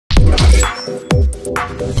From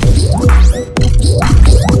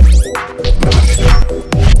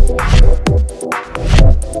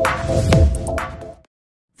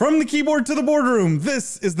the keyboard to the boardroom,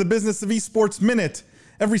 this is the Business of Esports Minute.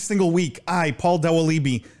 Every single week, I, Paul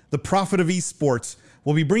Dawalibi, the prophet of esports,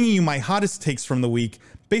 will be bringing you my hottest takes from the week,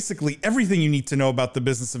 basically everything you need to know about the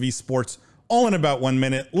business of esports, all in about 1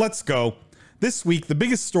 minute. Let's go. This week, the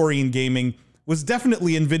biggest story in gaming was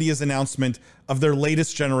definitely Nvidia's announcement of their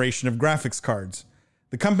latest generation of graphics cards.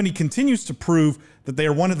 The company continues to prove that they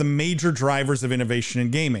are one of the major drivers of innovation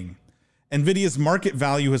in gaming. Nvidia's market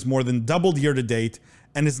value has more than doubled year to date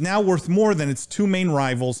and is now worth more than its two main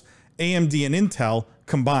rivals, AMD and Intel,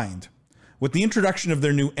 combined. With the introduction of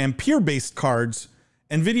their new Ampere-based cards,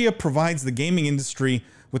 Nvidia provides the gaming industry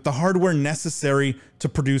with the hardware necessary to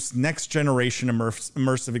produce next-generation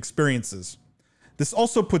immersive experiences. This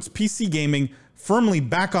also puts PC gaming firmly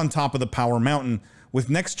back on top of the power mountain, with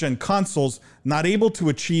next-gen consoles not able to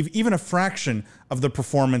achieve even a fraction of the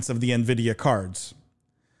performance of the Nvidia cards.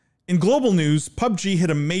 In global news, PUBG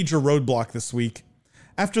hit a major roadblock this week.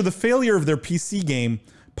 After the failure of their PC game,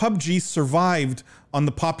 PUBG survived on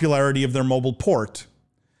the popularity of their mobile port.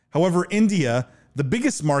 However, India, the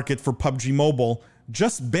biggest market for PUBG Mobile,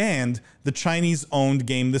 just banned the Chinese-owned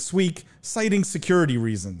game this week, citing security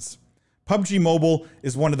reasons. PUBG Mobile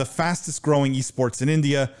is one of the fastest-growing esports in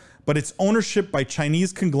India, but its ownership by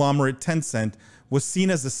Chinese conglomerate Tencent was seen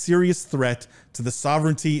as a serious threat to the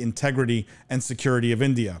sovereignty, integrity, and security of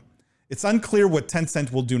India. It's unclear what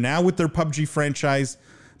Tencent will do now with their PUBG franchise,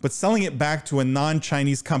 but selling it back to a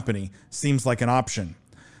non-Chinese company seems like an option.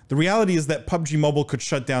 The reality is that PUBG Mobile could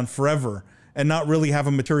shut down forever and not really have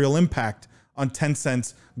a material impact on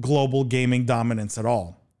Tencent's global gaming dominance at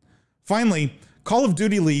all. Finally, Call of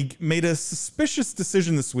Duty League made a suspicious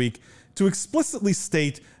decision this week to explicitly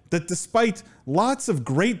state that despite lots of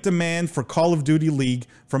great demand for Call of Duty League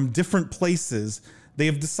from different places, they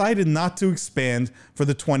have decided not to expand for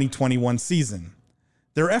the 2021 season.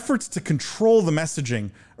 Their efforts to control the messaging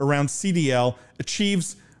around CDL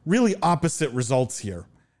achieves really opposite results here.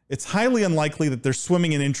 It's highly unlikely that they're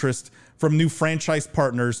swimming in interest from new franchise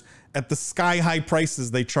partners at the sky-high prices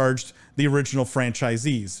they charged the original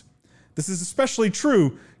franchisees. This is especially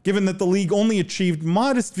true given that the league only achieved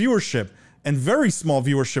modest viewership and very small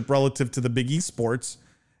viewership relative to the big esports,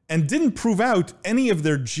 and didn't prove out any of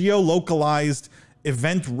their geo-localized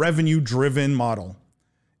event revenue-driven model.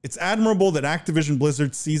 It's admirable that Activision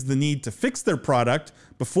Blizzard sees the need to fix their product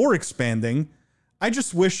before expanding. I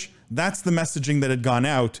just wish that's the messaging that had gone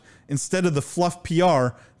out instead of the fluff PR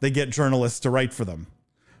they get journalists to write for them.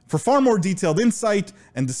 For far more detailed insight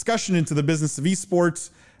and discussion into the business of esports,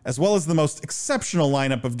 as well as the most exceptional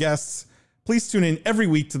lineup of guests, please tune in every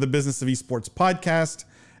week to the Business of Esports podcast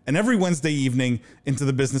and every Wednesday evening into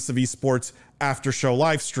the Business of Esports after show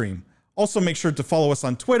live stream. Also, make sure to follow us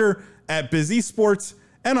on Twitter @BizEsports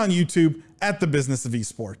and on YouTube @The Business of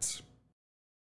Esports.